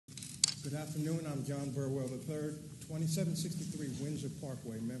Good afternoon. I'm John Burwell III, 2763 Windsor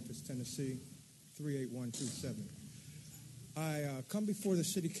Parkway, Memphis, Tennessee, 38127. I come before the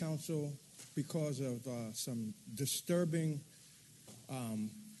City Council because of some disturbing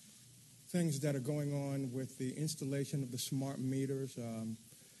things that are going on with the installation of the smart meters.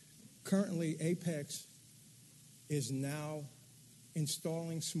 Currently, Apex is now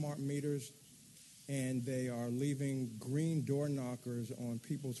installing smart meters, and they are leaving green door knockers on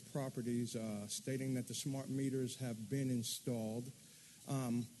people's properties, stating that the smart meters have been installed.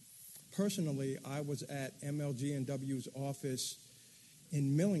 Personally, I was at MLGW's office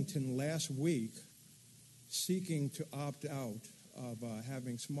in Millington last week seeking to opt out of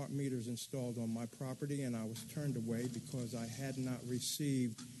having smart meters installed on my property, and I was turned away because I had not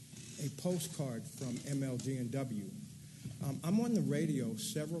received a postcard from MLGW. I'm on the radio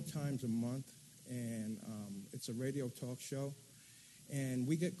several times a month, and it's a radio talk show, and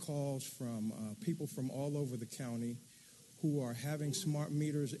we get calls from people from all over the county who are having smart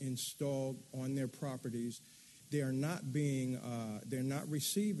meters installed on their properties. They're not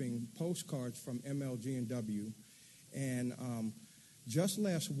receiving postcards from MLG&W, and just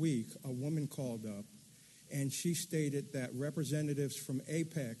last week, a woman called up, and she stated that representatives from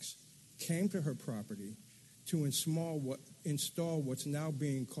Apex came to her property to install what's now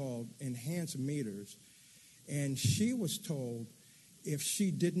being called enhanced meters, and she was told if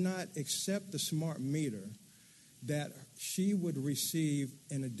she did not accept the smart meter, that she would receive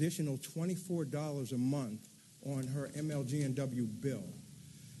an additional $24 a month on her MLG&W bill.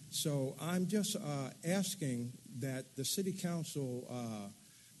 So I'm just asking that the City Council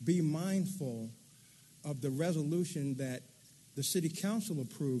be mindful of the resolution that the City Council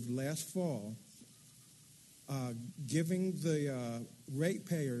approved last fall, giving the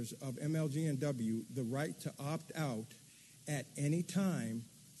ratepayers of MLG&W the right to opt out at any time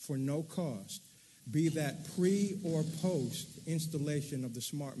for no cost, be that pre or post installation of the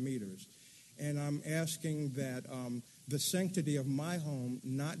smart meters. And I'm asking that the sanctity of my home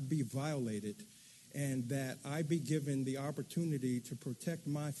not be violated, and that I be given the opportunity to protect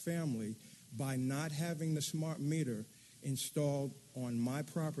my family by not having the smart meter installed on my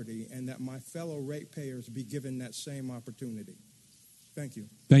property, and that my fellow ratepayers be given that same opportunity. Thank you.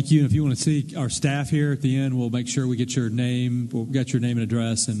 Thank you. And if you want to see our staff here at the end, we'll make sure we get your name, we'll get your name and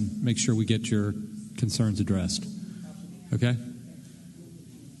address, and make sure we get your concerns addressed. Okay?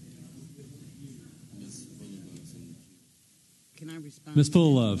 Can I respond? Ms.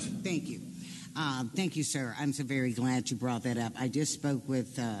 Full-Love. Thank you. Thank you, sir. I'm so very glad you brought that up. I just spoke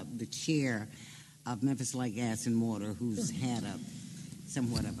with the chair of Memphis Light, Gas, and Water, who's had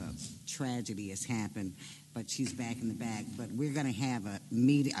somewhat of a tragedy has happened, but she's back in the back. But we're going to have a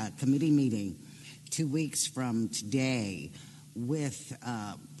committee meeting 2 weeks from today with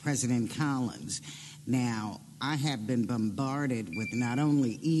President Collins. Now, I have been bombarded with not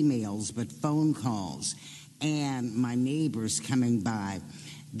only emails but phone calls and my neighbors coming by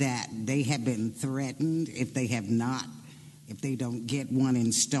that they have been threatened if they don't get one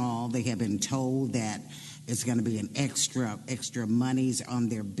installed. They have been told that it's going to be an extra monies on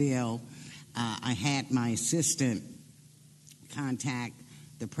their bill. I had my assistant contact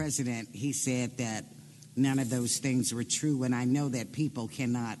the president. He said that none of those things were true, and I know that people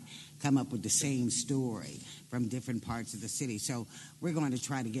cannot come up with the same story from different parts of the city. So we're going to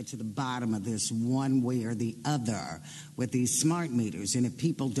try to get to the bottom of this one way or the other with these smart meters. And if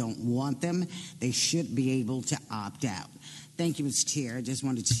people don't want them, they should be able to opt out. Thank you, Mr. Chair. I just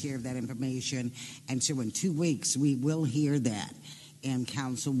wanted to share that information. And so in 2 weeks, we will hear that in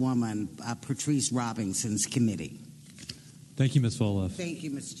Councilwoman Patrice Robinson's committee. Thank you, Ms. Full-Love. Thank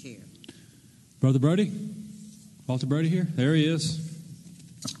you, Mr. Chair. Brother Brody? Walter Brody here? There he is.